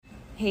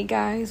Hey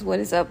guys, what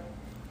is up?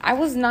 I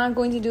was not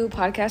going to do a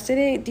podcast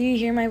today. Do you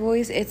hear my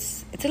voice?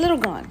 It's a little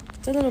gone.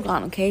 It's a little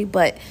gone, okay?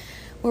 But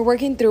we're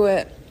working through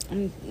it.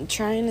 I'm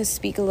trying to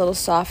speak a little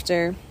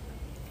softer.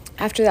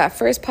 After that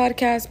first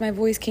podcast, my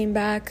voice came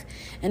back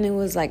and it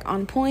was like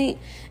on point.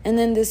 And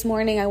then this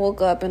morning I woke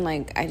up and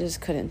I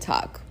just couldn't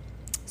talk.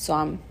 So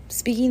I'm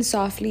speaking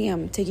softly.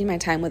 I'm taking my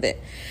time with it.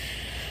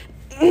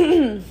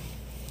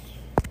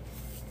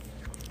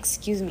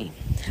 Excuse me.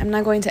 I'm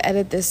not going to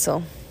edit this,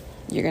 so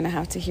you're going to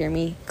have to hear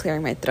me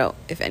clearing my throat,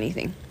 if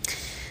anything.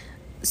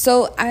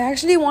 So I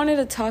actually wanted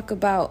to talk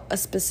about a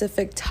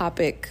specific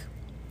topic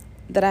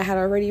that I had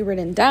already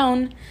written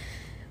down,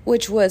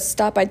 which was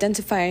stop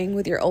identifying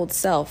with your old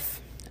self.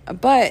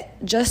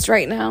 But just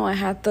right now, I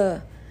had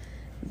the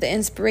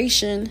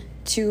inspiration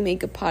to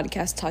make a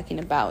podcast talking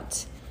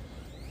about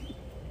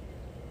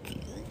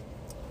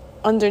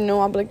under no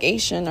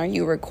obligation are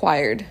you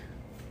required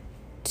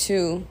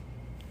to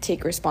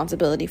take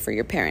responsibility for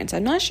your parents.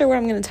 I'm not sure what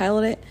I'm going to title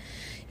it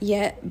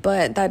yet,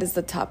 but that is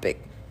the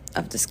topic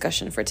of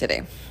discussion for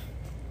today.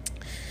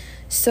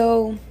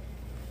 So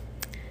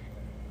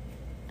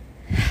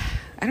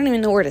I don't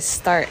even know where to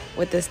start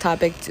with this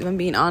topic, if I'm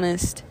being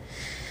honest.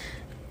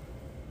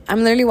 I'm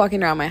literally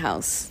walking around my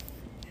house,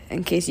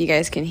 in case you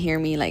guys can hear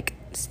me,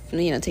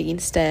 taking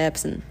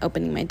steps and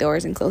opening my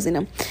doors and closing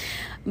them.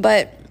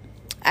 But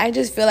I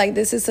just feel like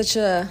this is such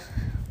a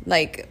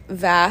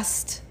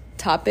vast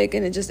topic,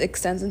 and it just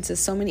extends into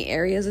so many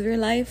areas of your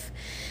life.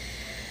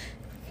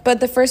 But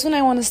the first one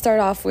I want to start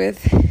off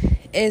with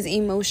is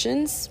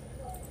emotions.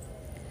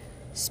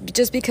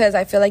 Just because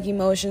I feel like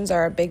emotions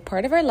are a big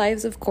part of our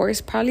lives, of course,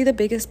 probably the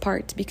biggest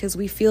part, because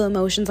we feel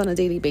emotions on a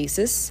daily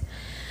basis.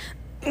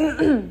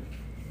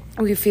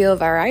 We feel a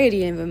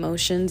variety of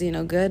emotions,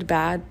 good,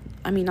 bad.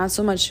 I mean, not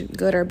so much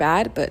good or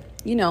bad, but,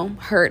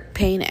 hurt,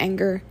 pain,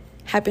 anger,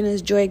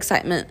 happiness, joy,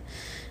 excitement,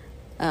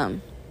 blah,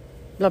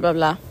 blah,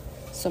 blah.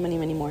 So many,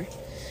 many more.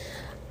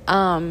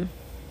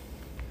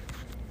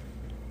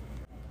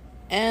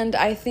 And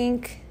I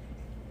think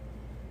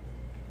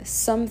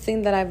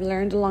something that I've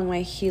learned along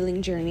my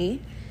healing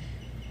journey,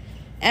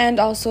 and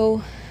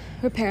also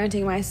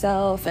reparenting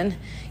myself, and,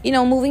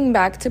 moving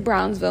back to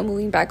Brownsville,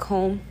 moving back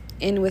home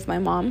in with my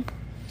mom,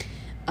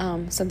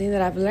 something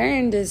that I've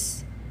learned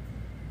is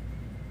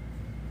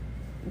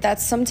that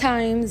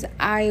sometimes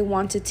I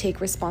want to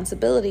take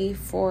responsibility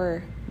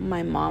for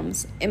my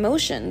mom's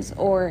emotions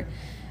or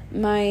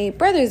my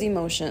brother's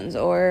emotions,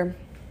 or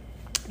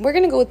we're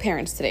going to go with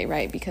parents today,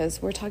 right? Because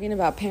we're talking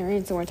about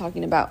parents and we're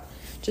talking about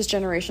just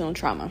generational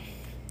trauma.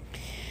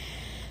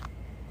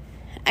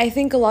 I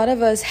think a lot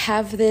of us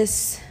have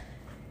this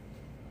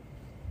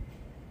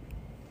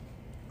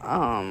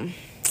I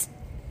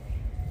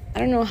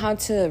don't know how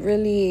to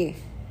really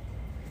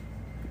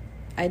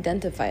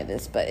identify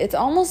this, but it's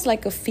almost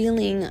like a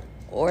feeling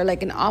or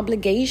like an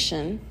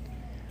obligation,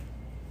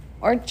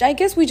 or I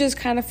guess we just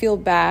kind of feel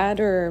bad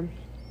or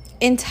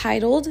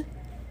entitled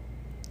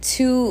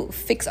to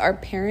fix our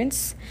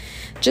parents,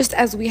 just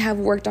as we have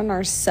worked on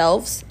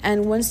ourselves.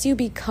 And once you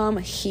become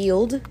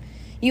healed,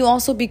 you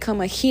also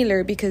become a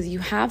healer, because you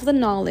have the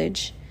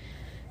knowledge,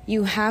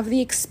 you have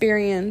the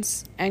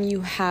experience, and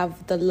you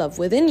have the love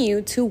within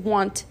you to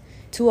want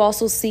to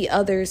also see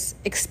others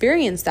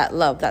experience that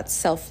love, that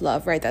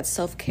self-love, right? That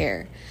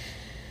self-care.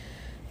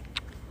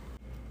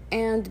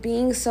 And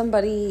being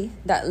somebody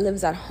that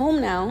lives at home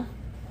now,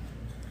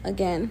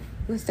 again,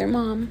 with their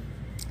mom,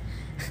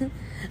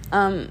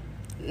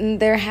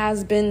 there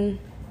has been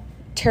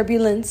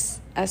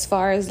turbulence as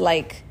far as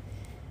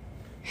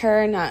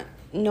her not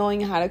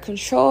knowing how to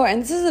control.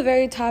 And this is a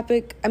very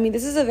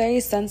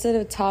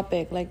sensitive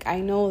topic. I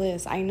know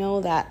this, I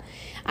know that.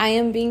 I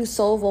am being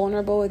so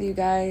vulnerable with you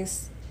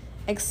guys,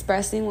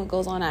 expressing what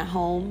goes on at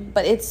home.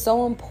 But it's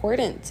so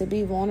important to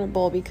be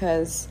vulnerable,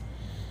 because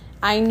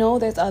I know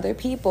there's other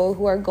people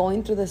who are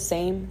going through the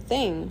same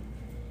thing.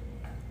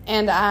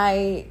 And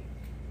I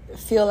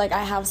feel like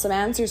I have some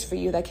answers for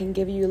you that can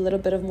give you a little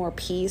bit of more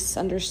peace,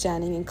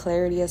 understanding, and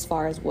clarity as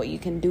far as what you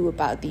can do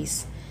about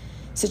these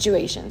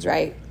situations,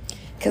 right?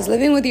 Because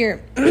living with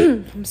your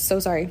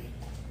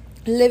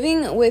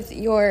living with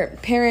your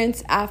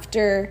parents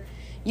after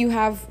you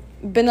have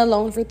been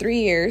alone for 3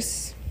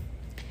 years,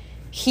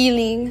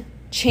 healing,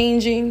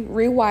 changing,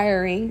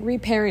 rewiring,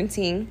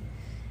 reparenting,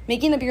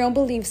 making up your own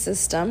belief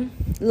system,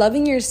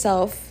 loving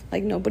yourself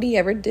like nobody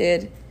ever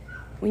did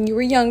when you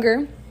were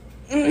younger.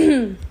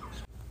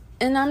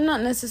 And I'm not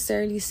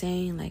necessarily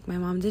saying my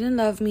mom didn't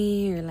love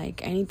me or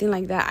anything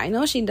like that. I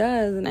know she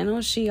does, and I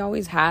know she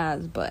always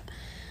has, but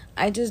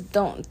I just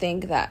don't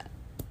think that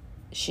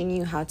she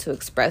knew how to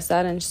express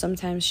that, and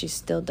sometimes she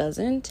still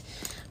doesn't.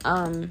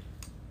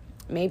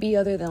 Maybe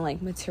other than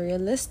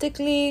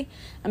materialistically.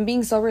 I'm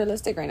being so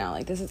realistic right now.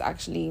 This is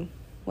actually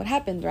what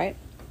happened, right?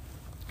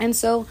 And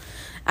so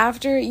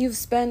after you've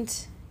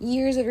spent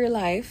years of your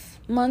life,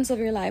 months of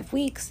your life,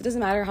 weeks, it doesn't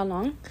matter how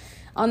long,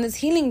 on this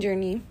healing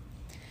journey,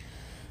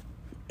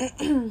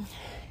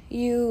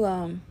 you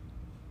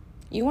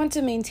want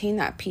to maintain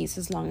that peace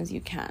as long as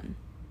you can.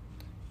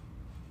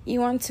 You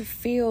want to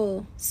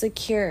feel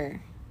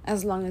secure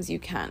as long as you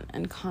can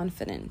and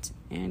confident,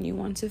 and you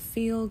want to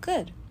feel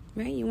good,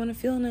 right? You want to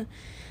feel in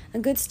a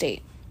good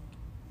state.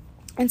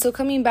 And so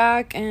coming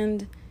back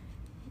and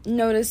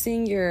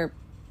noticing your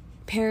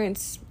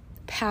parents'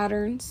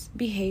 patterns,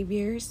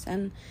 behaviors,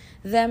 and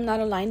them not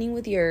aligning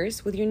with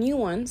yours, with your new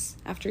ones,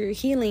 after your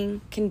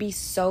healing, can be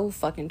so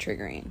fucking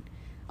triggering.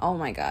 Oh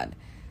my God.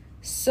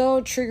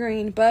 So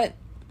triggering. But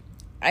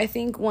I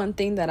think one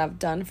thing that I've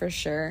done for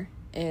sure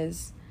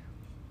is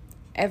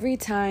every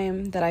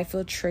time that I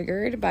feel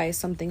triggered by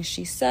something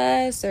she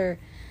says, or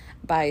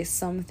by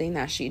something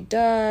that she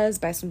does,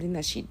 by something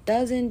that she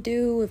doesn't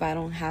do, if I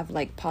don't have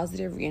like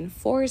positive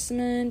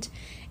reinforcement,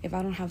 if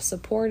I don't have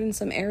support in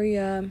some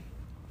area,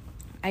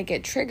 I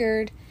get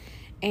triggered.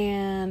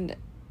 And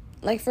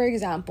like, for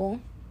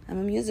example, I'm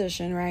a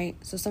musician, right?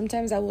 So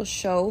sometimes I will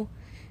show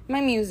my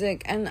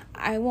music and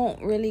I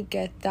won't really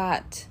get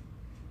that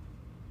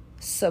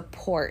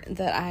support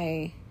that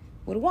I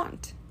would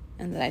want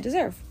and that I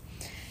deserve.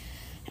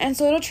 And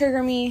so it'll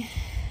trigger me.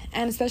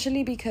 And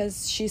especially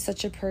because she's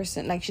such a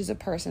person, like she's a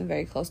person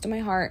very close to my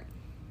heart.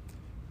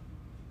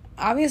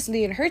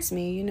 Obviously it hurts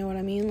me, you know what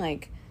I mean?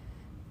 Like,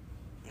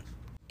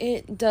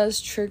 it does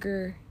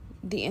trigger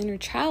the inner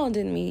child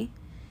in me.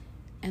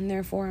 And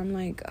therefore I'm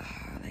like,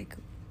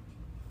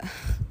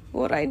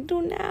 what do I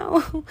do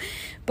now?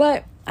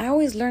 But I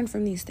always learn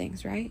from these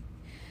things, right?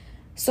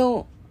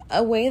 So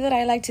a way that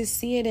I like to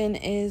see it in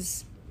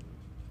is,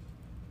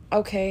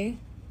 okay,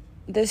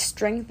 this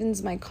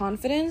strengthens my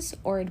confidence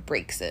or it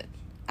breaks it.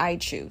 I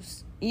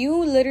choose.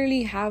 You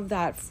literally have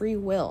that free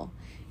will.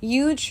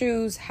 You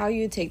choose how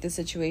you take the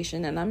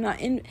situation. And I'm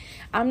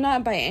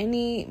not by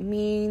any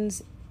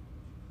means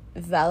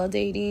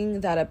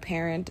validating that a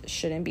parent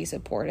shouldn't be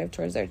supportive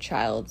towards their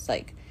child's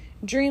like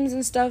dreams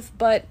and stuff,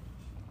 but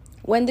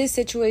when these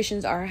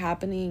situations are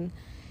happening,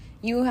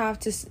 you have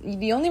to,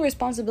 the only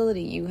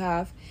responsibility you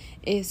have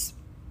is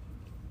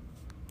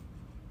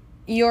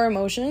your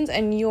emotions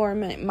and your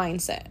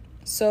mindset.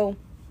 So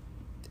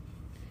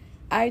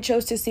I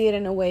chose to see it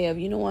in a way of,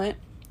 you know what?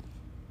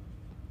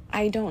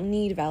 I don't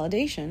need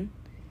validation.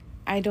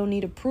 I don't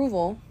need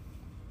approval.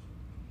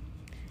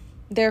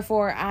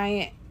 Therefore,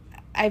 I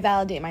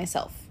validate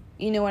myself.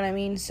 You know what I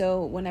mean?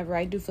 So whenever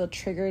I do feel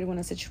triggered when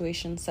a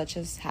situation such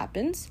as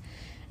happens,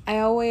 I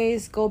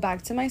always go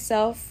back to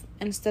myself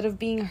instead of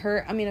being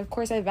hurt. I mean, of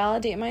course, I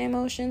validate my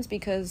emotions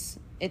because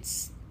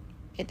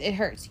it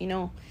hurts, you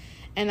know,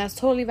 and that's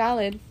totally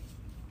valid.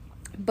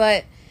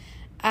 But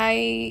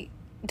I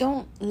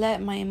don't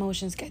let my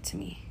emotions get to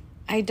me.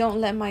 I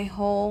don't let my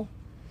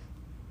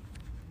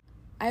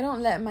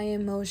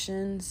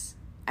emotions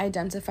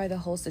identify the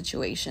whole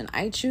situation.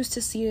 I choose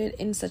to see it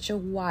in such a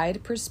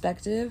wide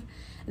perspective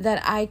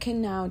that I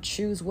can now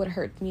choose what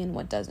hurts me and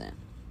what doesn't.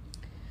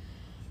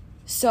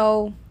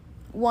 So,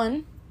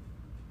 one,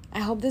 I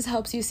hope this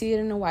helps you see it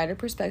in a wider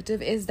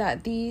perspective, is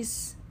that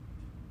these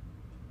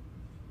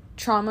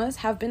traumas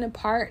have been a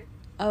part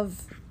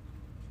of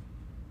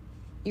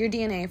your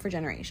DNA for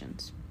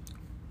generations.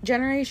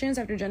 Generations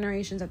after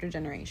generations after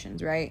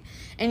generations, right?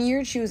 And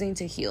you're choosing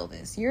to heal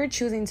this. You're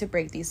choosing to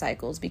break these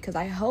cycles, because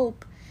I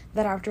hope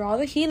that after all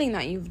the healing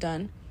that you've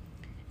done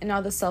and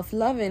all the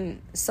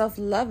self-loving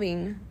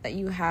that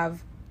you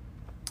have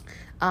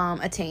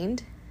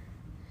attained,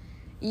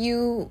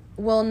 you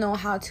will know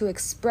how to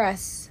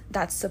express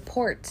that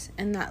support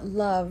and that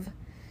love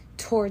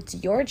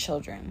towards your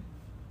children.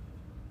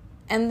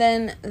 And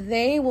then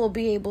they will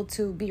be able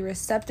to be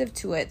receptive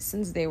to it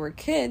since they were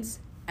kids,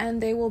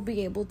 and they will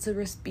be able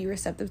to be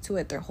receptive to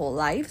it their whole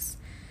lives.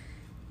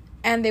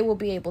 And they will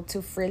be able to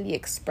freely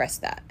express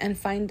that and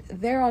find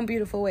their own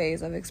beautiful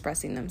ways of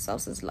expressing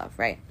themselves as love,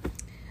 right?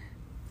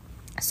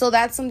 So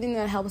that's something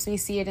that helps me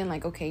see it in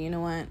like, okay, you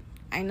know what?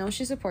 I know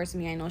she supports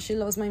me. I know she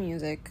loves my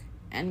music.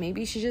 And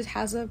maybe she just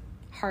has a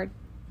hard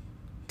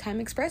time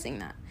expressing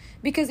that.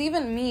 Because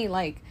even me,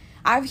 like,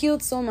 I've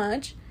healed so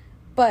much,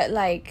 but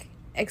like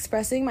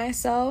expressing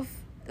myself,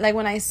 like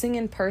when I sing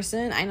in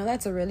person, I know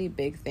that's a really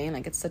big thing.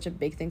 Like, it's such a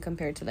big thing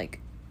compared to like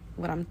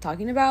what I'm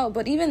talking about.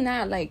 But even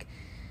that, like,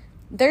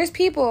 there's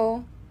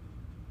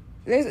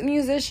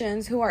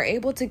musicians who are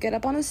able to get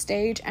up on a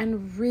stage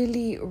and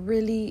really,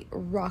 really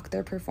rock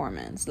their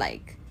performance.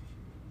 Like,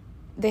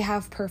 they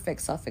have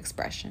perfect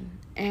self-expression.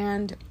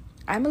 And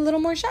I'm a little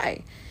more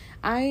shy.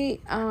 I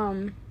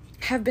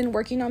have been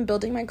working on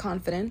building my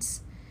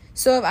confidence.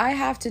 So if I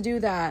have to do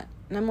that,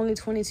 and I'm only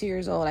 22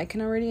 years old, I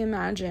can already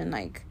imagine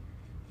like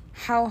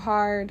how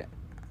hard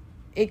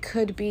it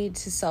could be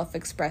to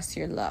self-express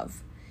your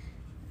love.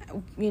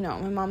 You know,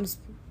 my mom's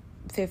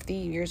 50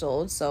 years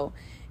old, so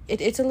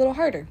it's a little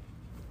harder.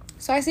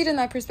 So I see it in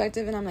that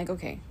perspective, and I'm like,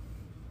 okay,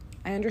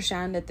 I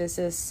understand that this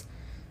is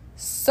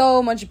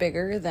so much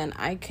bigger than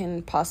I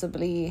can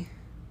possibly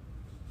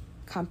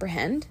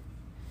comprehend,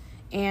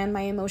 and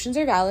my emotions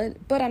are valid,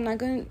 but I'm not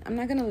gonna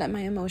let my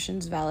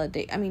emotions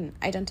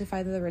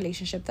identify the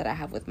relationship that I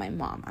have with my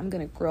mom. I'm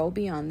gonna grow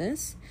beyond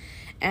this,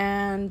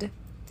 and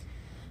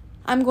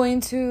I'm going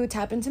to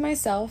tap into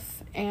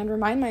myself and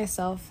remind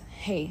myself,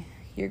 hey,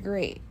 You're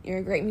great. You're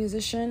a great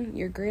musician.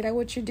 You're great at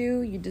what you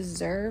do. You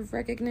deserve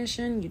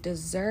recognition. You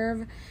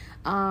deserve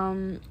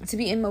to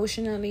be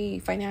emotionally,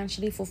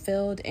 financially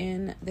fulfilled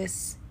in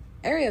this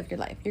area of your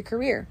life, your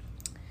career.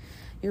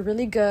 You're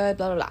really good,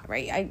 blah, blah, blah,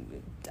 right?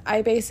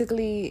 I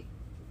basically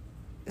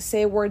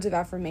say words of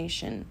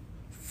affirmation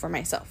for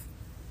myself.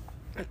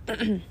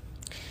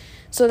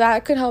 So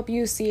that could help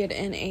you see it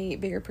in a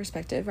bigger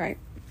perspective, right?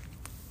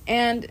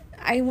 And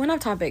I went off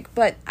topic,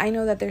 but I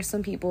know that there's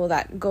some people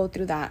that go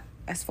through that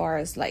as far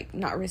as like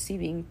not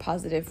receiving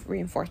positive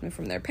reinforcement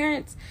from their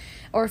parents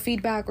or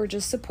feedback or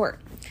just support.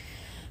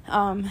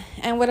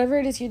 And whatever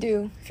it is you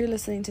do, if you're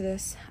listening to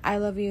this, I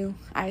love you.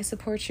 I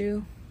support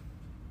you.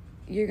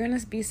 You're going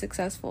to be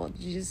successful.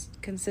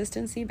 Just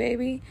consistency,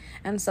 baby,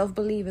 and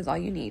self-belief is all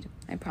you need.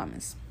 I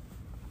promise.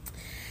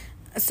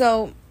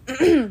 So,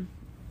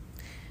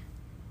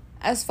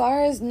 as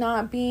far as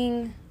not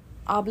being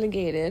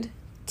obligated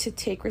to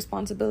take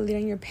responsibility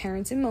on your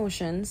parents'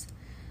 emotions,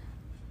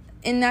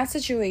 in that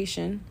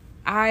situation,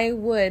 I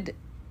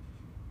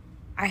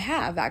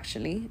have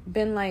actually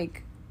been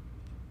like,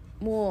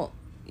 well,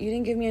 you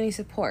didn't give me any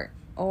support,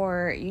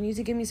 or you need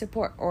to give me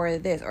support, or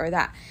this or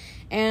that.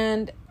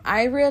 And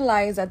I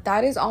realized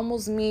that is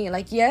almost me.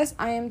 Like, yes,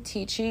 I am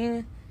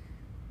teaching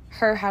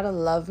her how to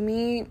love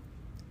me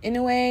in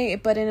a way,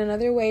 but in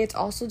another way, it's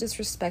also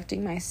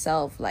disrespecting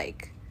myself.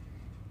 Like,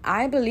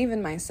 I believe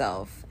in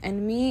myself,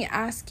 and me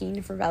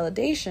asking for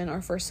validation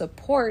or for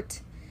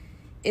support,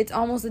 it's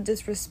almost a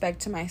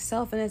disrespect to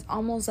myself, and it's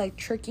almost like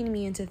tricking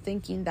me into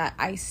thinking that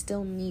I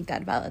still need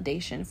that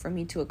validation for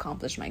me to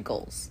accomplish my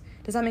goals.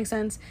 Does that make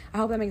sense? I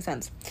hope that makes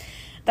sense.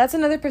 That's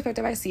another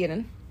perspective I see it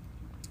in.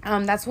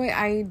 That's why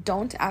I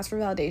don't ask for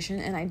validation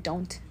and I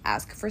don't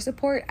ask for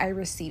support. I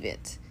receive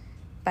it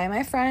by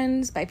my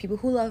friends, by people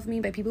who love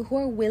me, by people who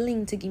are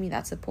willing to give me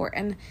that support.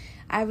 And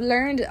I've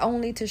learned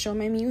only to show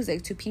my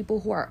music to people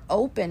who are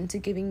open to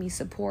giving me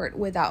support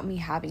without me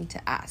having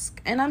to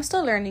ask. And I'm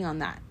still learning on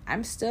that.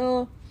 I'm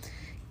still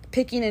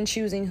picking and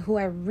choosing who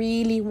I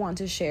really want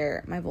to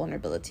share my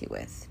vulnerability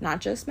with,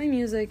 not just my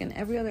music and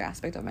every other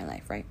aspect of my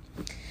life, right?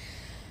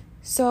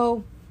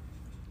 So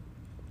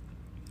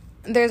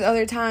there's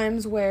other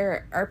times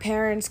where our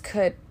parents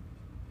could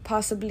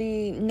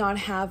possibly not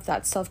have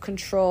that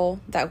self-control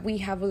that we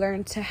have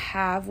learned to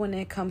have when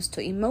it comes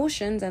to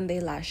emotions, and they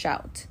lash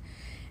out.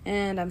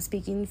 And I'm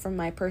speaking from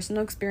my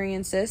personal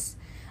experiences.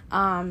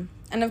 And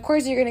of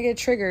course, you're going to get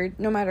triggered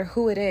no matter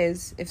who it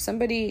is. If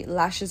somebody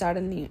lashes out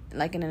in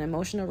an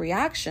emotional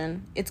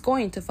reaction, it's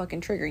going to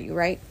fucking trigger you,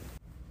 right?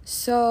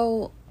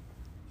 So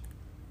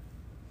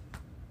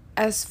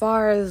as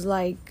far as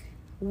like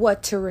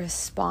what to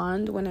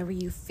respond whenever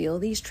you feel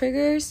these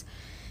triggers,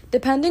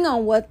 depending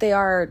on what they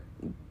are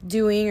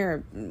doing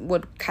or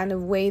what kind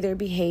of way they're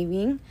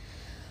behaving,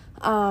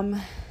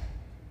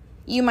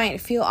 you might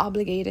feel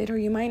obligated, or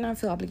you might not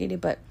feel obligated,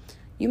 but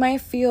you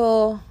might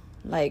feel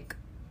like,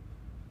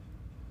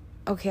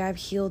 okay, I've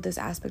healed this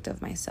aspect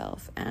of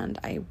myself, and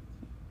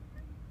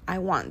I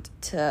want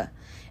to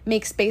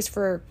make space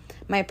for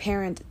my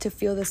parent to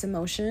feel this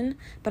emotion,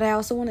 but I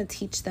also want to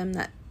teach them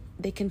that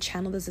they can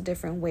channel this a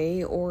different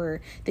way,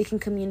 or they can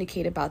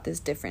communicate about this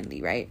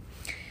differently, right?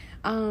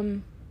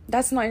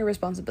 That's not your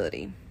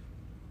responsibility.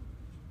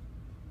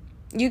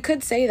 You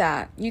could say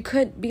that. You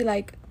could be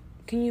like,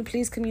 can you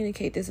please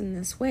communicate this in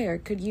this way? Or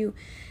could you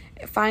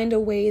find a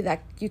way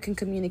that you can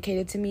communicate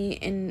it to me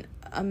in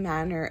a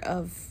manner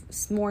of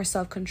more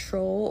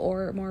self-control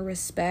or more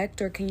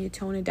respect? Or can you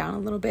tone it down a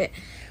little bit?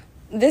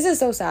 This is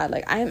so sad.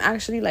 Like, I'm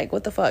actually like,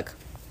 what the fuck?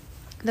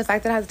 The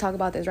fact that I have to talk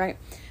about this, right?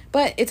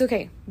 But it's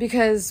okay,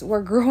 because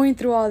we're growing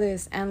through all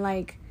this, and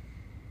like,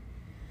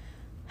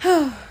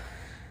 we're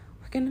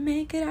gonna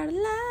make it out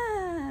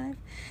alive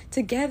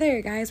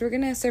together, guys. We're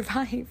gonna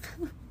survive.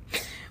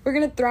 We're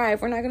gonna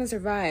thrive. We're not gonna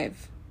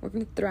survive. We're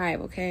gonna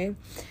thrive, okay?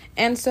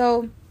 And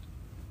so,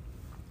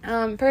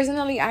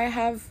 personally, I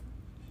have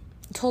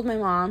told my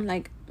mom,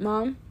 like,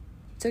 Mom,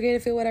 it's okay to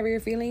feel whatever you're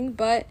feeling,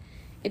 but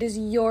it is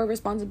your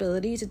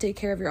responsibility to take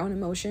care of your own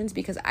emotions,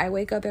 because I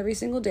wake up every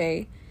single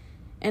day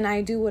and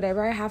I do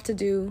whatever I have to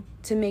do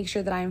to make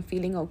sure that I am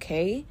feeling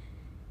okay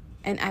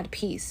and at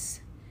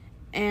peace.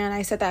 And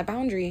I set that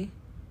boundary.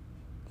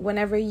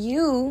 Whenever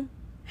you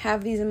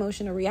have these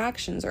emotional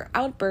reactions or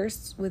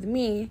outbursts with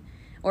me,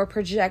 or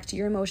project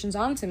your emotions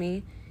onto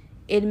me,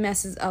 it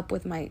messes up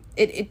with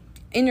it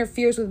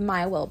interferes with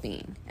my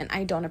well-being, and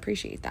I don't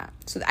appreciate that.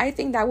 So I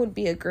think that would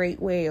be a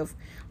great way of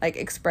like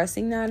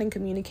expressing that and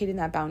communicating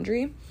that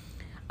boundary.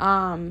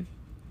 And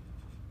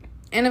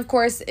of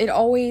course, it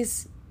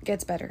always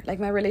gets better. Like,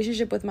 my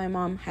relationship with my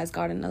mom has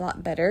gotten a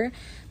lot better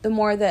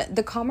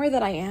the calmer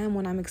that I am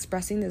when I'm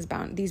expressing these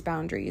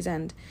boundaries,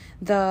 and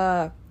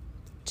the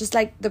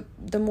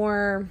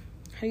more,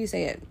 how do you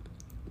say it,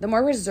 the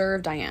more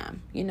reserved I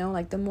am,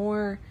 like the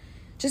more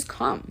just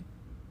calm.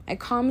 I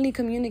calmly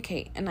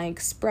communicate and I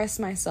express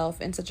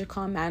myself in such a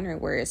calm manner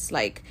where it's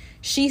like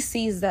she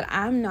sees that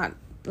I'm not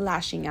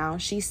lashing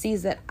out. She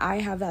sees that I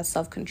have that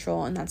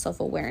self-control and that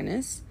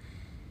self-awareness.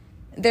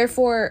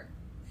 Therefore,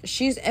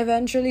 she's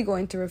eventually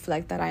going to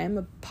reflect that. I am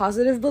a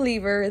positive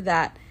believer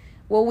that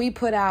what we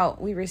put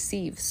out, we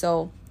receive.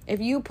 So if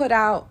you put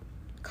out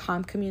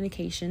calm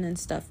communication and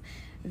stuff,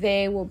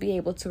 they will be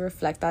able to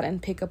reflect that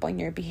and pick up on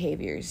your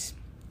behaviors.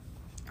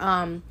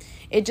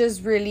 It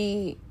just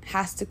really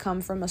has to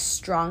come from a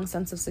strong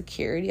sense of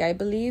security, I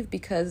believe,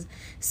 because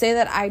say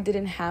that I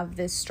didn't have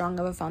this strong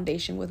of a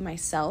foundation with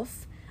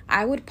myself,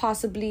 I would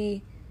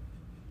probably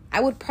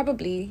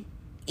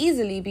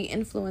easily be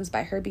influenced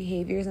by her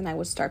behaviors, and I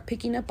would start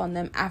picking up on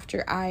them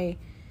after I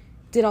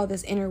did all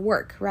this inner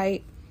work,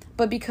 right?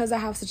 But because I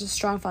have such a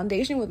strong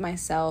foundation with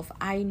myself,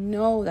 I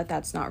know that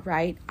that's not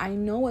right. I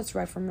know what's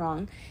right from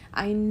wrong.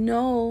 I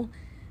know,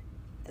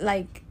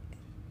 like,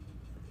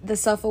 the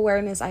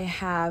self-awareness I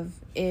have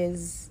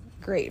is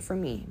great for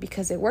me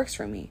because it works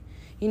for me.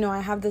 You know, I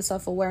have the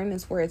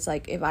self-awareness where it's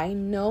like, if I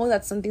know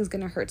that something's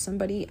going to hurt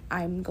somebody,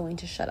 I'm going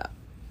to shut up.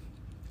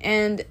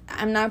 And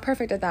I'm not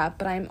perfect at that,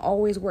 but I'm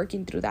always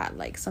working through that.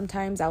 Like,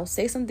 sometimes I'll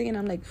say something and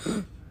I'm like,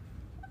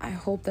 I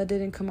hope that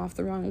didn't come off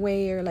the wrong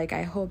way, or like,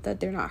 I hope that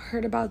they're not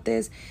hurt about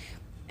this.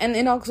 And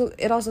it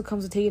also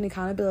comes with taking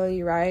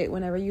accountability, right?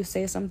 Whenever you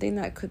say something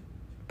that could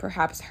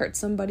perhaps hurt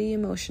somebody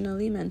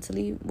emotionally,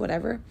 mentally,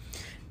 whatever,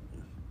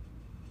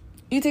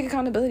 you take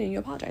accountability and you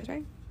apologize,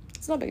 right?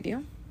 It's not a big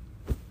deal.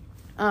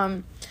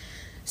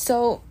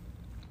 So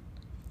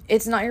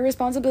it's not your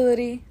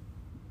responsibility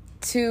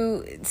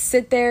to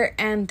sit there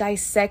and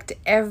dissect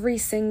every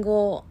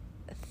single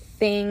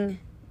thing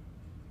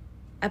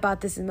about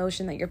this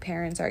emotion that your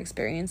parents are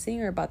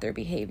experiencing or about their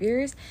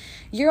behaviors.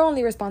 Your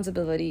only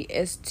responsibility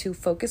is to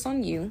focus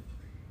on you,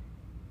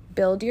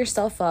 build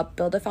yourself up,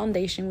 build a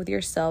foundation with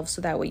yourself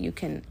so that way you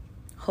can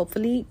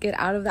hopefully get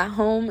out of that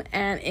home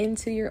and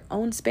into your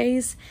own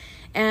space.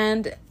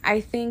 And I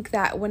think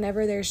that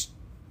whenever there's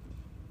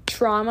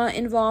trauma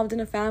involved in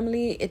a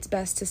family, it's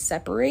best to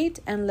separate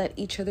and let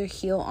each other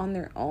heal on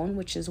their own,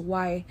 which is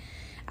why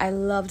I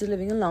loved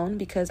living alone,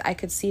 because I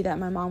could see that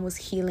my mom was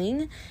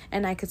healing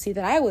and I could see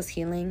that I was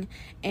healing,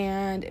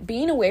 and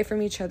being away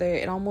from each other,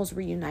 it almost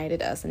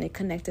reunited us and it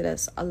connected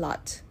us a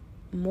lot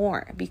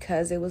more,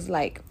 because it was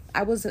like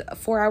I was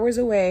 4 hours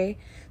away,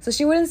 so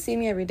she wouldn't see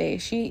me every day.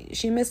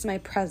 She missed my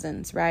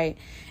presence, right?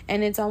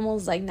 And it's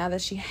almost like now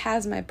that she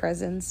has my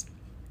presence,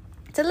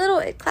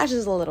 it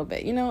clashes a little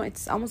bit, you know,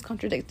 it's almost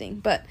contradicting,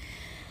 but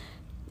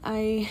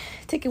I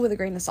take it with a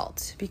grain of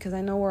salt because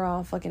I know we're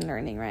all fucking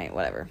learning, right?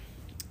 Whatever.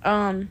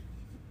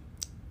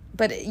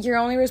 But your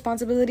only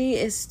responsibility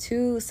is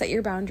to set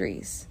your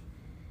boundaries.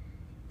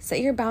 Set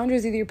your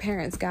boundaries with your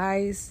parents,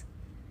 guys.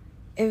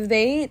 If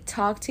they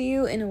talk to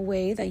you in a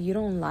way that you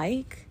don't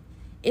like,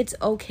 it's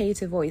okay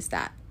to voice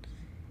that.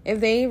 If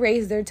they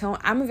raise their tone,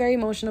 I'm a very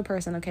emotional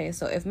person, okay?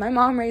 So if my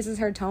mom raises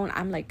her tone,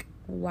 I'm like,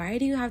 why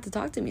do you have to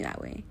talk to me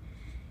that way?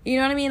 You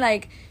know what I mean?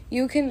 Like,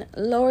 you can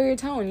lower your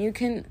tone. You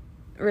can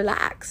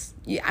relax.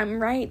 I'm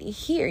right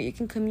here. You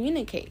can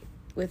communicate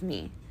with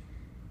me.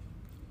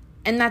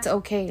 And that's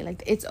okay.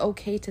 Like, it's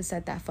okay to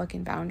set that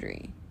fucking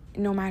boundary.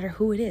 No matter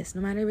who it is.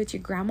 No matter if it's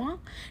your grandma.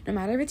 No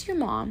matter if it's your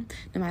mom.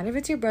 No matter if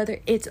it's your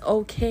brother. It's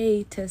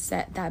okay to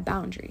set that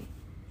boundary.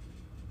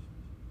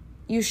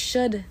 You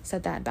should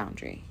set that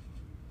boundary.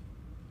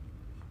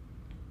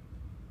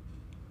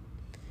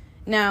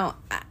 Now,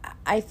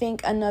 I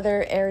think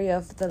another area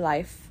of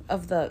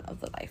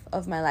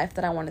my life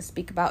that I want to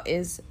speak about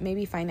is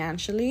maybe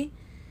financially,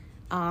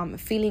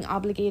 feeling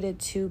obligated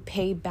to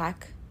pay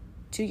back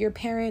to your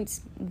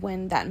parents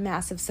when that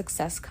massive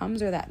success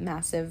comes or that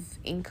massive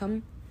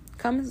income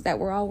comes that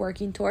we're all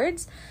working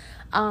towards.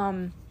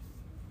 I've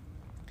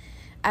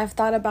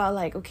thought about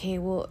like, okay,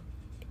 well,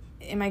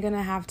 am I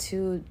gonna have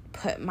to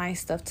put my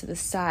stuff to the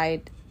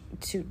side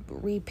to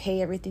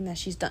repay everything that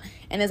she's done?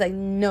 And it's like,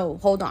 no,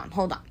 hold on.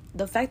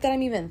 The fact that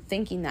I'm even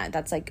thinking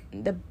that's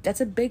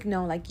a big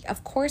no. Like,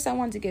 of course I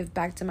want to give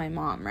back to my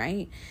mom,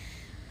 right?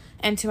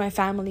 And to my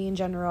family in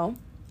general.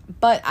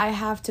 But I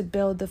have to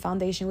build the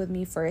foundation with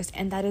me first.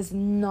 And that is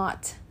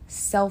not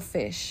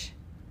selfish.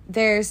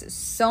 There's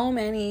so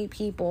many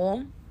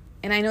people,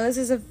 and I know this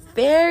is a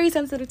very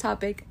sensitive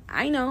topic.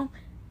 I know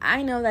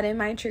that it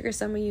might trigger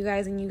some of you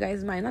guys, and you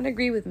guys might not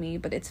agree with me,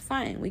 but it's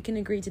fine. We can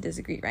agree to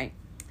disagree, right?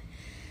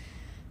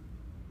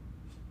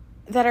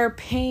 That are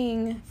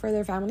paying for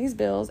their family's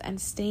bills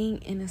and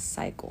staying in a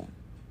cycle.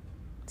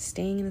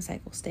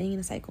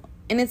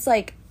 And it's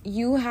like,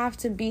 you have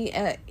to be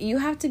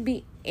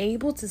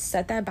able to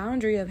set that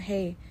boundary of,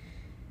 hey,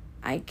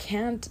 I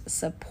can't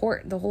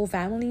support the whole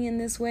family in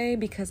this way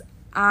because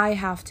I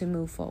have to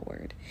move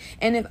forward.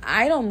 And if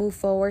I don't move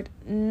forward,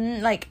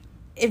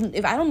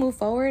 if I don't move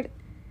forward,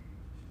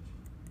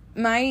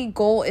 my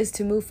goal is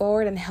to move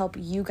forward and help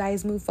you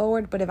guys move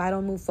forward. But if I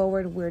don't move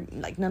forward, we're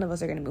like, none of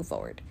us are going to move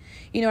forward.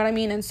 You know what I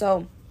mean? And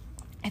so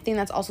I think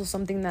that's also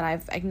something that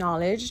I've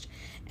acknowledged,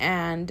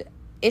 and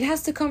it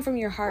has to come from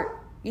your heart.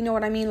 You know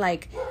what I mean?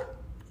 Like,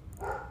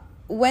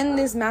 when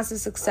this massive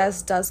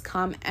success does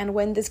come and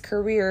when this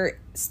career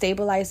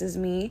stabilizes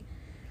me,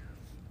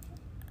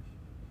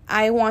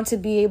 I want to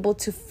be able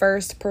to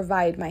first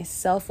provide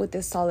myself with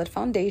this solid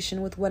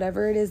foundation, with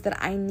whatever it is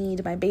that I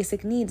need, my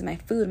basic needs, my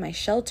food, my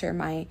shelter,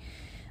 my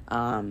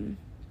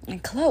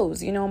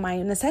clothes,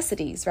 my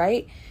necessities,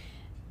 right?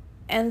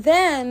 And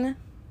then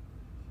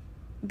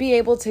be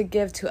able to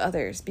give to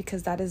others,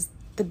 because that is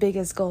the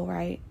biggest goal,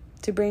 right?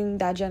 To bring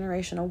that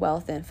generational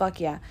wealth in. Fuck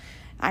yeah.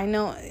 I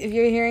know if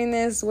you're hearing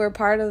this, we're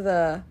part of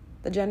the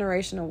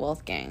generational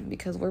wealth gang,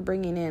 because we're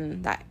bringing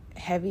in that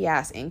heavy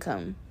ass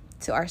income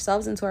to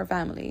ourselves and to our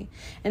family,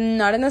 and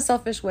not in a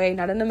selfish way,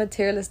 not in a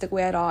materialistic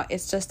way at all.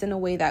 It's just in a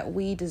way that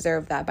we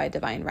deserve that by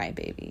divine right,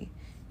 baby.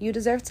 You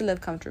deserve to live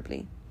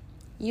comfortably.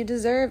 You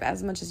deserve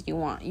as much as you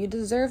want. You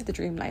deserve the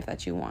dream life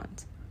that you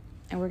want,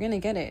 and we're gonna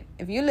get it.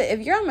 If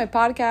you're on my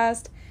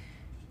podcast,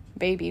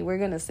 baby, we're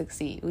gonna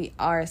succeed. We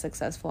are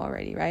successful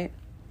already, right?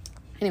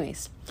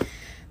 Anyways,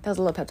 that was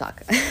a little pep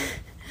talk.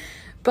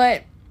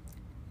 But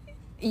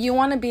you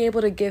want to be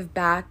able to give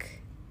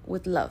back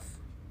with love,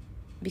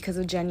 because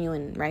of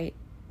genuine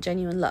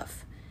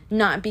love,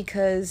 not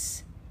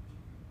because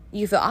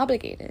you feel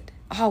obligated.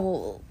 Oh,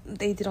 well,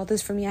 they did all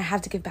this for me, I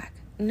have to give back.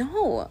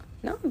 No,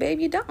 babe,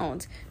 you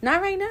don't.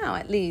 Not right now,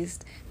 at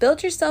least.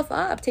 Build yourself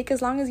up. Take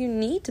as long as you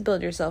need to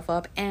build yourself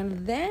up,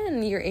 and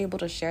then you're able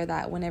to share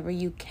that whenever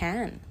you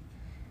can,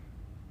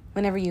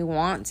 whenever you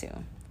want to,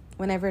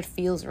 whenever it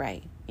feels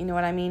right. You know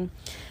what I mean?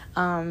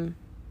 And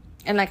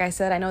like I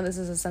said, I know this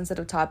is a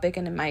sensitive topic,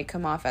 and it might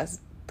come off as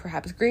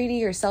perhaps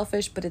greedy or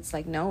selfish, but it's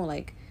like, no,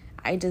 like,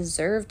 I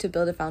deserve to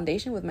build a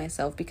foundation with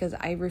myself, because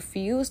I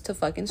refuse to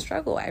fucking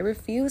struggle. I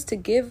refuse to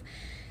give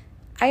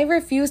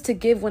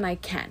when I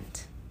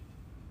can't,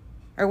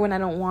 or when I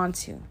don't want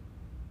to.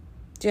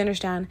 Do you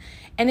understand?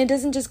 And it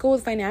doesn't just go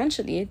with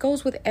financially. It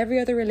goes with every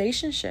other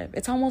relationship.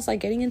 It's almost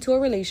like getting into a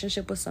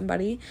relationship with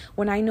somebody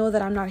when I know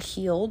that I'm not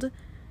healed,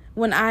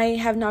 when I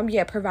have not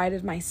yet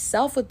provided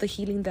myself with the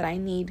healing that I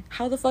need.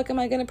 How the fuck am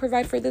I going to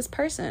provide for this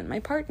person, my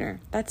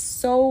partner? That's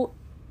so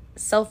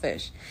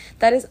selfish.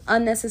 That is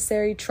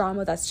unnecessary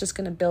trauma that's just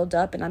going to build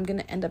up, and I'm going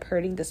to end up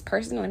hurting this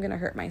person, and I'm going to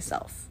hurt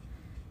myself.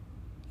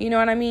 You know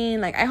what I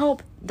mean? Like, I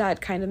hope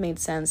that kind of made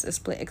sense,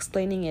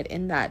 explaining it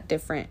in that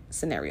different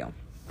scenario.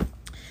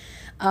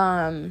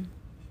 But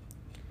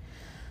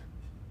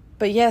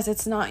yes,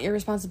 it's not your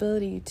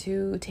responsibility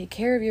to take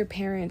care of your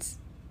parents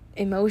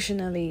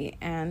emotionally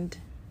and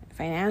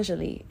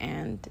financially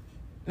and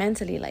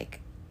mentally. Like,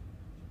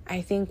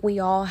 I think we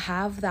all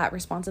have that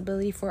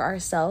responsibility for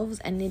ourselves,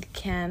 and it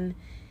can,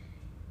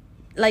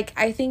 like,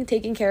 I think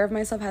taking care of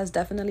myself has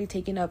definitely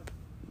taken up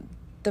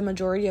the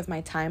majority of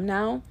my time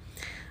now,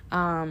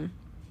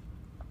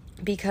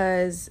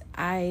 because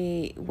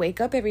I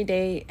wake up every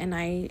day and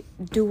I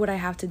do what I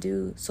have to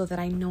do so that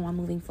I know I'm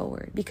moving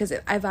forward. Because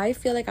if I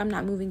feel like I'm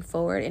not moving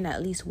forward in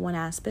at least one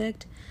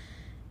aspect,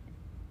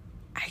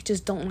 I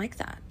just don't like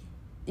that.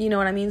 You know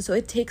what I mean? So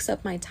it takes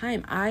up my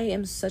time. I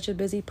am such a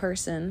busy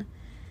person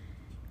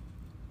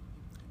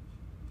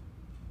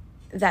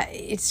that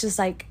it's just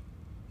like,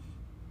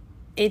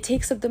 it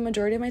takes up the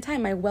majority of my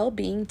time. My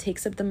well-being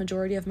takes up the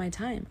majority of my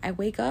time. I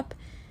wake up,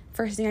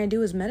 first thing I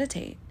do is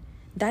meditate.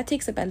 That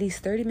takes up at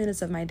least 30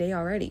 minutes of my day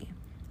already.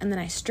 And then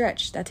I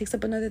stretch. That takes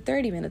up another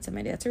 30 minutes of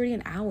my day. That's already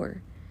an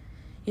hour.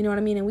 You know what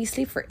I mean? And we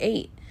sleep for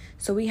 8.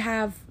 So we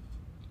have,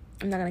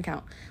 I'm not going to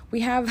count. We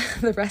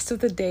have the rest of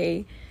the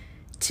day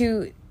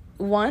to,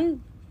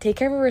 one, take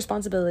care of our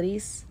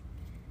responsibilities.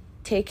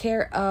 Take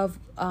care of,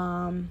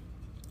 I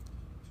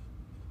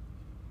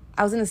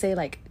was going to say,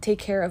 like, take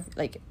care of,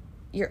 like,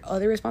 your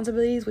other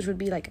responsibilities, which would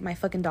be, like, my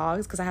fucking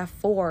dogs, because I have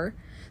 4.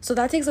 So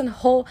that takes a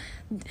whole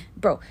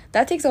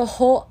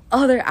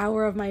other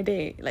hour of my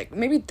day. Like,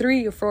 maybe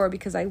 3 or 4,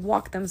 because I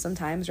walk them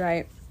sometimes,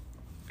 right?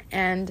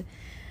 And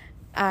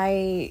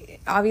I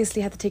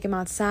obviously have to take them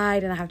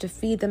outside, and I have to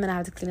feed them, and I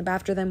have to clean up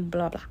after them,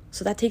 blah, blah.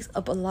 So that takes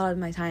up a lot of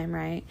my time,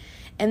 right?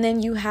 And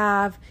then you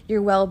have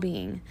your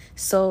well-being.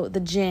 So the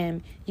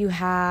gym, you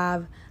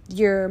have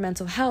your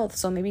mental health,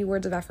 so maybe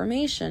words of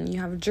affirmation, you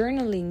have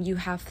journaling, you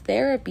have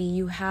therapy,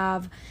 you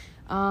have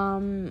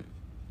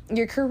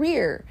your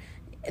career.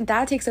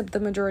 That takes up the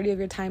majority of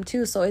your time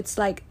too. So it's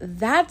like,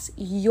 that's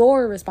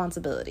your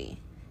responsibility.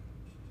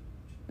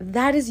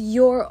 That is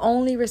your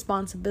only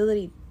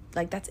responsibility.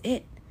 Like, that's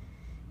it.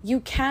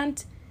 You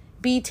can't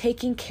be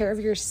taking care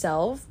of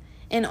yourself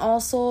and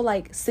also,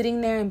 like,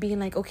 sitting there and being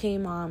like, okay,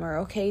 mom, or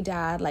okay,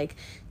 dad, like,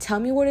 tell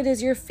me what it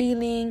is you're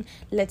feeling.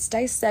 Let's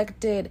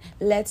dissect it.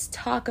 Let's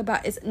talk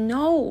about it.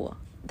 No,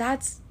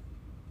 that's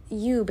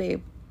you,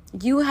 babe.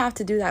 You have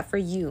to do that for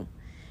you.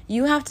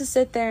 You have to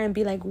sit there and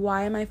be like,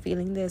 why am I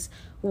feeling this?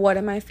 What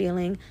am I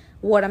feeling?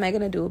 What am I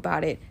going to do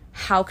about it?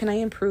 How can I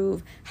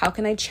improve? How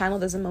can I channel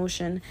this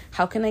emotion?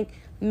 How can I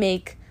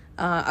make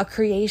a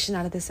creation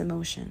out of this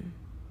emotion?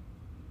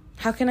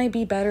 How can I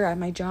be better at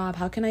my job?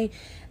 How can I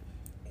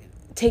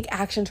take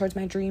action towards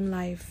my dream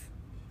life?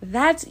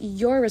 That's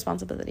your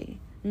responsibility,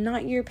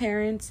 not your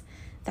parents.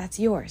 That's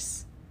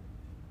yours.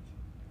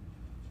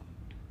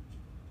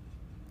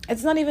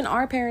 It's not even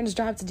our parents'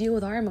 job to deal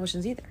with our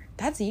emotions either.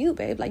 That's you,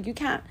 babe. Like, you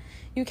can't,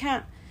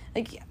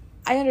 like,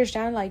 I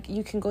understand, like,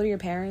 you can go to your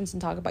parents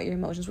and talk about your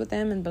emotions with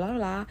them and blah, blah,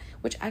 blah,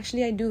 which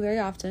actually I do very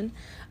often.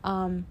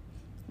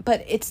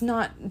 But it's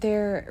not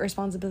their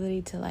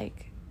responsibility to,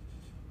 like,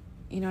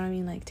 you know what I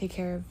mean? Like, take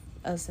care of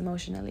us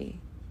emotionally.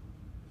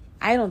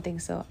 I don't think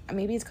so.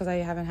 Maybe it's because I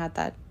haven't had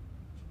that.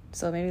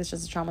 So maybe it's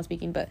just a trauma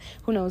speaking, but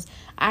who knows?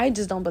 I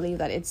just don't believe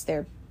that it's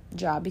their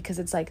job, because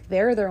it's like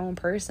they're their own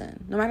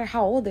person, no matter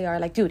how old they are.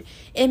 Like, dude,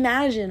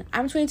 imagine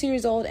I'm 22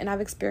 years old and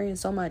I've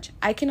experienced so much.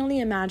 I can only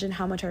imagine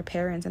how much our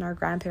parents and our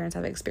grandparents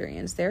have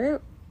experienced. They're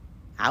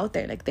out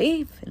there, like,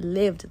 they've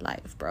lived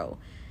life, bro.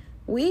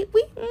 We're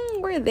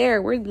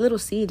there. We're little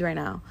seeds right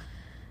now.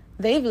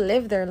 They've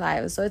lived their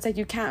lives, so it's like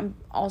you can't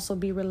also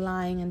be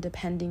relying and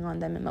depending on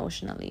them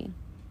emotionally.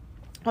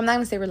 I'm not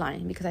gonna say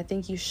relying, because I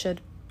think you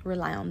should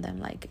rely on them.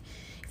 Like,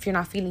 if you're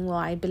not feeling well,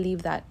 I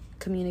believe that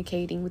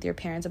communicating with your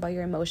parents about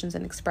your emotions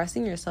and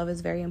expressing yourself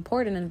is very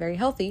important and very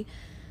healthy,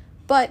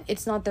 but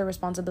it's not their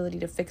responsibility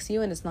to fix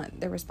you, and it's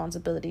not their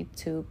responsibility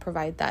to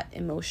provide that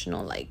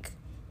emotional, like,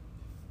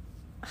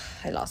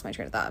 I lost my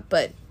train of thought,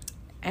 but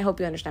I hope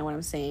you understand what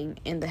I'm saying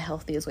in the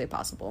healthiest way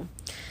possible.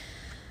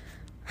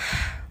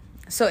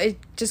 So it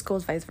just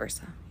goes vice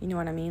versa, you know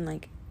what I mean?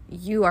 Like,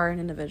 you are an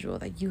individual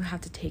that you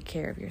have to take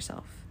care of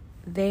yourself.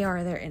 They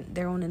are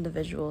their own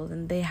individuals,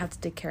 and they have to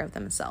take care of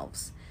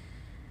themselves.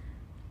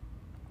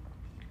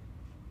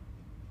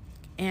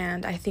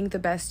 And I think the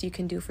best you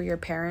can do for your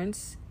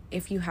parents,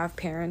 if you have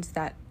parents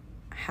that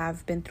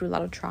have been through a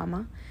lot of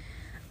trauma,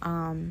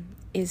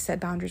 is set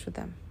boundaries with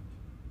them.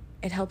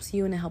 It helps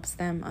you and it helps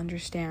them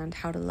understand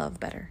how to love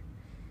better.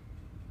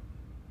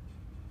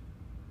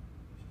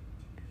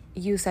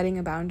 You setting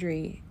a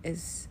boundary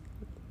is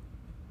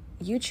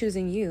you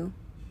choosing you,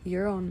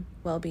 your own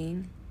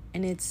well-being,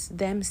 and it's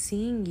them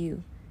seeing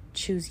you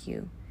choose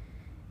you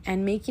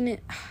and making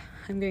it,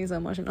 I'm getting so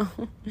emotional.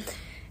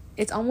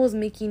 It's almost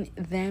making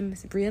them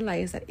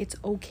realize that it's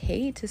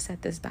okay to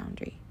set this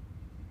boundary.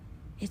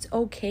 It's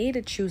okay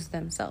to choose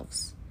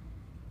themselves.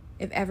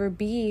 If ever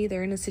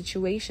they're in a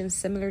situation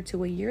similar to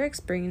what you're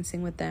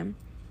experiencing with them,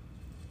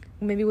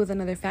 maybe with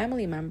another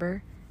family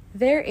member,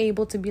 they're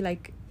able to be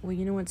like, well,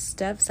 you know what,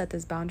 Steph set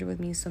this boundary with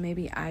me, so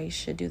maybe I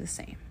should do the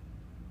same.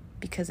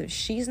 Because if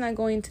she's not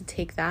going to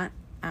take that,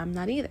 I'm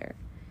not either.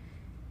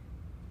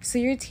 So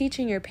you're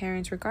teaching your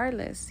parents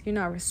regardless. You're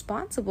not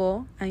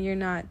responsible and you're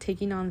not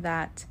taking on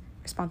that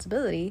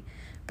responsibility,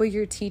 but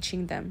you're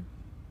teaching them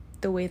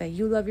the way that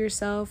you love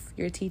yourself.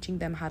 You're teaching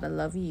them how to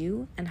love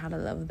you and how to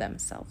love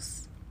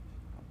themselves.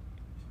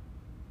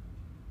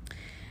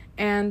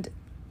 And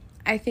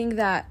I think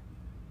that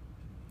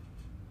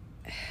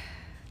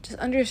just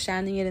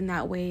understanding it in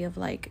that way of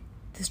like,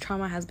 this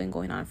trauma has been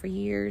going on for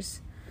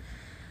years,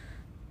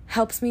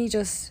 helps me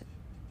just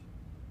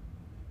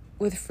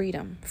with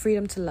freedom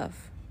to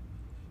love.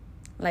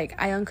 Like,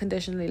 I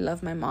unconditionally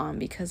love my mom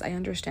because I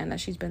understand that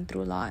she's been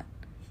through a lot.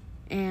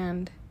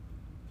 And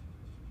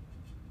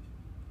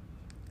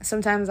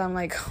sometimes I'm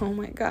like, oh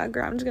my God,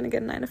 girl, I'm just going to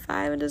get a 9 to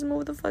 5 and just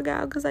move the fuck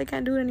out because I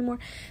can't do it anymore.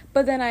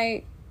 But then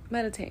I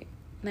meditate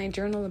and I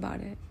journal about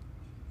it.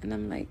 And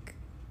I'm like,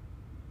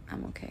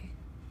 I'm okay.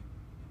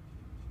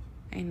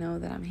 I know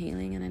that I'm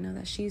healing and I know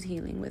that she's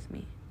healing with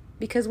me.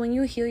 Because when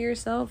you heal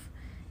yourself,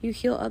 you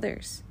heal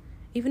others.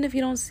 Even if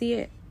you don't see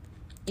it.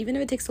 Even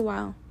if it takes a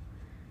while.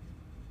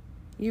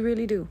 You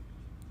really do.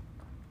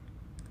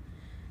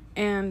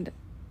 And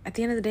at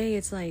the end of the day,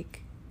 it's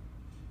like,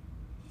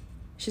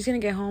 she's going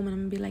to get home and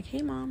I'm going to be like,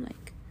 hey, Mom,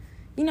 like,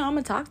 you know, I'm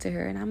going to talk to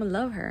her and I'm going to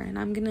love her. And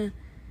I'm going to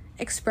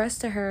express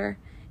to her,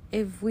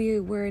 if we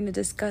were in a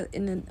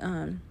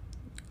discussion,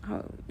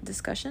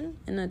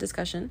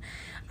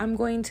 I'm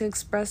going to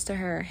express to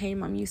her, hey,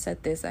 Mom, you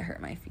said this, that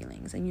hurt my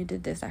feelings. And you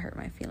did this, that hurt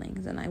my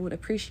feelings. And I would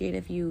appreciate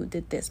if you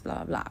did this, blah,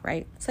 blah, blah,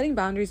 right? Setting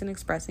boundaries and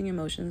expressing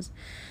emotions.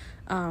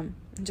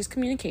 Just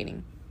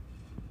communicating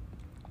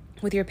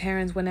with your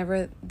parents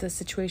whenever the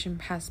situation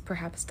has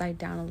perhaps died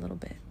down a little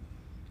bit.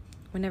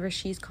 Whenever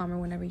she's calmer,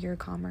 whenever you're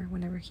calmer,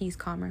 whenever he's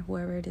calmer,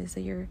 whoever it is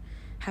that you're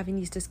having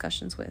these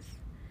discussions with.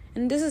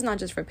 And this is not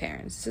just for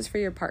parents. This is for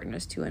your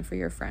partners too and for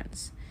your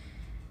friends.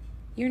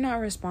 You're not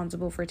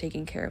responsible for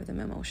taking care of them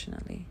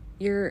emotionally.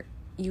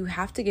 You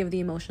have to give the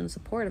emotional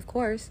support, of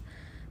course,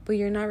 but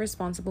you're not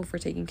responsible for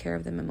taking care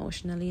of them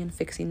emotionally and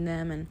fixing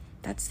them, and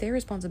that's their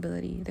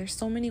responsibility. There's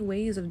so many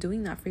ways of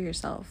doing that for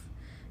yourself.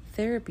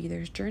 Therapy,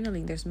 there's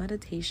journaling, there's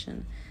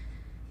meditation,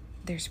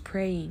 there's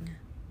praying,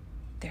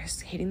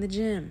 there's hitting the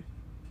gym.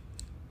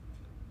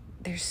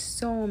 There's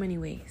so many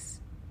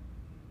ways.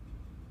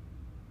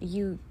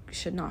 You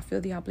should not feel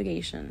the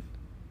obligation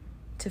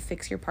to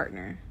fix your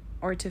partner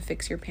or to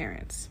fix your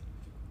parents.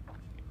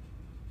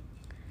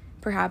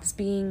 Perhaps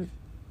being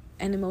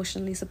an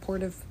emotionally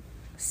supportive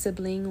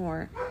sibling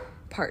or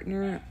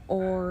partner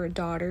or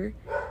daughter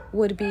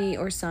would be,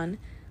 or son,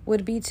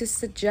 would be to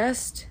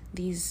suggest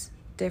these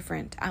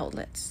different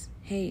outlets.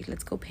 Hey,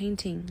 let's go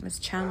painting. Let's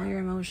channel your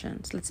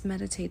emotions. Let's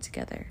meditate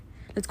together.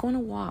 Let's go on a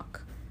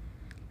walk.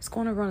 Let's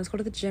go on a run. Let's go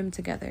to the gym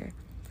together.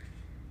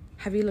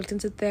 Have you looked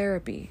into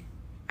therapy?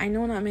 I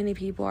know not many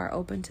people are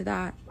open to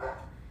that.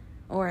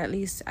 or at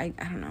least, I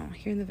don't know,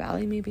 here in the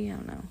Valley, maybe, I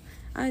don't know.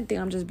 I think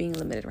I'm just being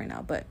limited right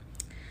now, but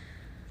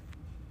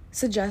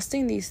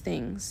suggesting these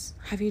things.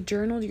 Have you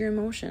journaled your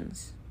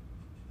emotions?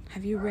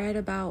 Have you read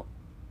about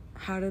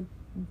how to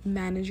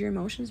manage your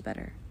emotions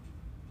better?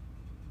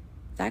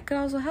 That could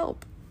also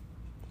help.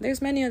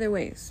 There's many other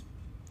ways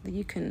that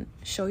you can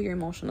show your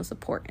emotional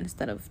support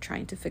instead of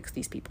trying to fix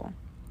these people.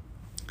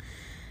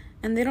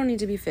 And they don't need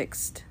to be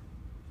fixed.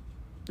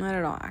 Not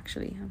at all,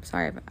 actually.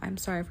 I'm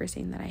sorry for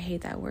saying that. I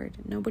hate that word.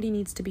 Nobody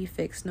needs to be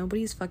fixed.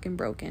 Nobody's fucking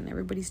broken.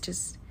 Everybody's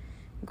just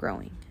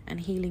growing and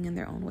healing in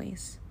their own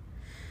ways.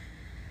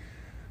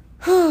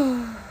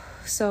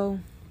 So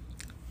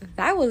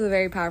that was a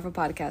very powerful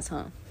podcast,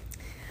 huh?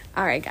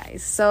 All right,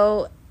 guys.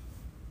 So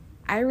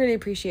I really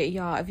appreciate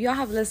y'all. If y'all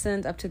have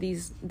listened up to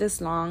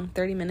this long,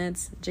 30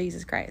 minutes,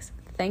 Jesus Christ,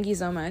 thank you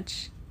so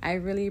much. I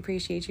really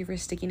appreciate you for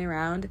sticking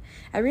around.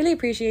 I really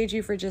appreciate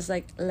you for just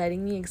like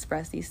letting me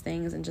express these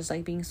things and just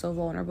like being so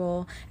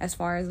vulnerable as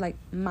far as like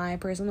my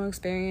personal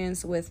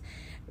experience with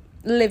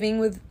living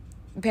with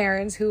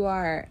parents who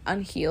are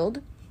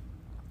unhealed,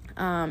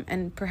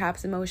 and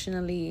perhaps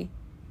emotionally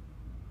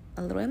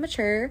a little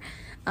immature.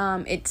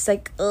 It's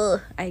like,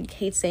 I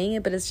hate saying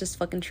it, but it's just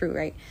fucking true,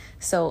 right?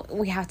 So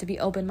we have to be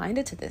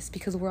open-minded to this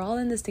because we're all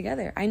in this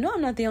together. I know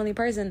I'm not the only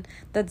person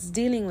that's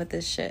dealing with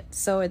this shit.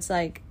 So it's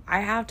like, I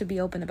have to be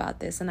open about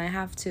this and I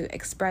have to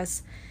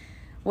express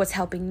what's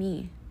helping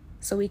me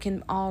so we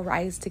can all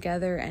rise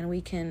together and we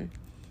can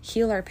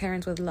heal our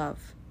parents with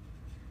love.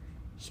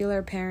 Heal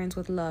our parents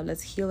with love.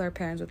 Let's heal our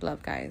parents with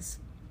love, guys.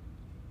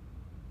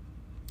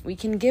 We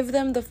can give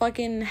them the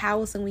fucking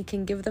house and we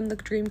can give them the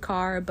dream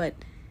car, but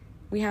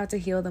we have to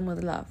heal them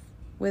with love,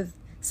 with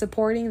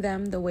supporting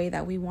them the way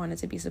that we wanted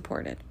to be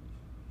supported.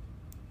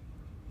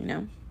 You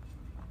know?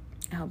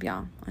 I hope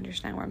y'all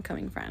understand where I'm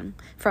coming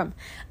from.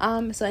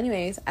 So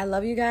anyways, I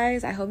love you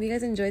guys. I hope you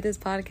guys enjoyed this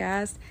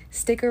podcast.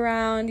 Stick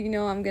around. You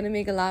know, I'm going to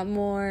make a lot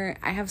more.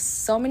 I have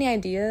so many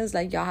ideas.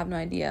 Like, y'all have no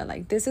idea.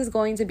 Like, this is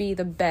going to be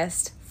the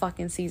best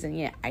fucking season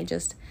yet. I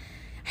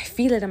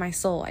feel it in my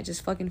soul. I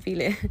just fucking feel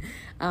it.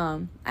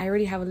 I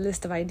already have a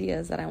list of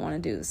ideas that I want to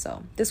do.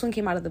 So this one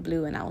came out of the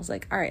blue and I was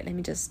like, all right, let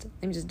me just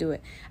do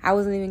it. I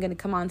wasn't even going to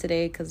come on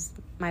today because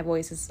my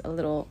voice is a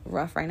little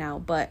rough right now,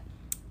 but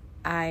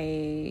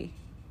I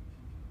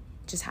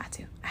just had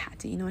to.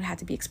 You know, it had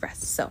to be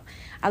expressed. So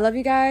I love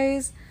you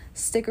guys.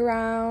 Stick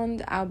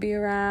around. I'll be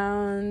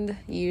around.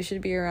 You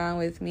should be around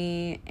with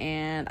me.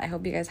 And I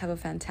hope you guys have a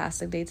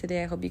fantastic day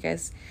today. I hope you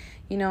guys,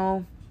 you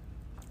know,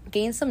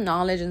 gain some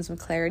knowledge and some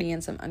clarity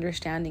and some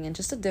understanding and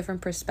just a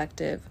different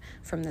perspective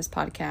from this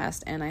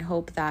podcast. And I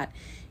hope that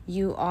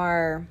you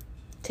are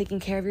taking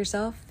care of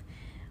yourself,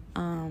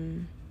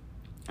 and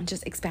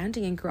just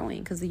expanding and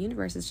growing, because the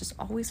universe is just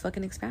always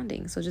fucking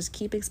expanding. So just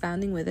keep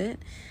expanding with it.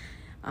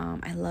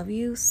 I love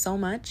you so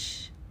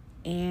much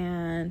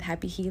and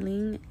happy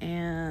healing,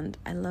 and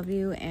I love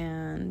you,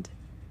 and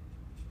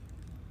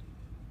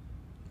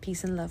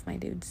peace and love, my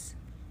dudes.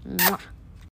 Mwah.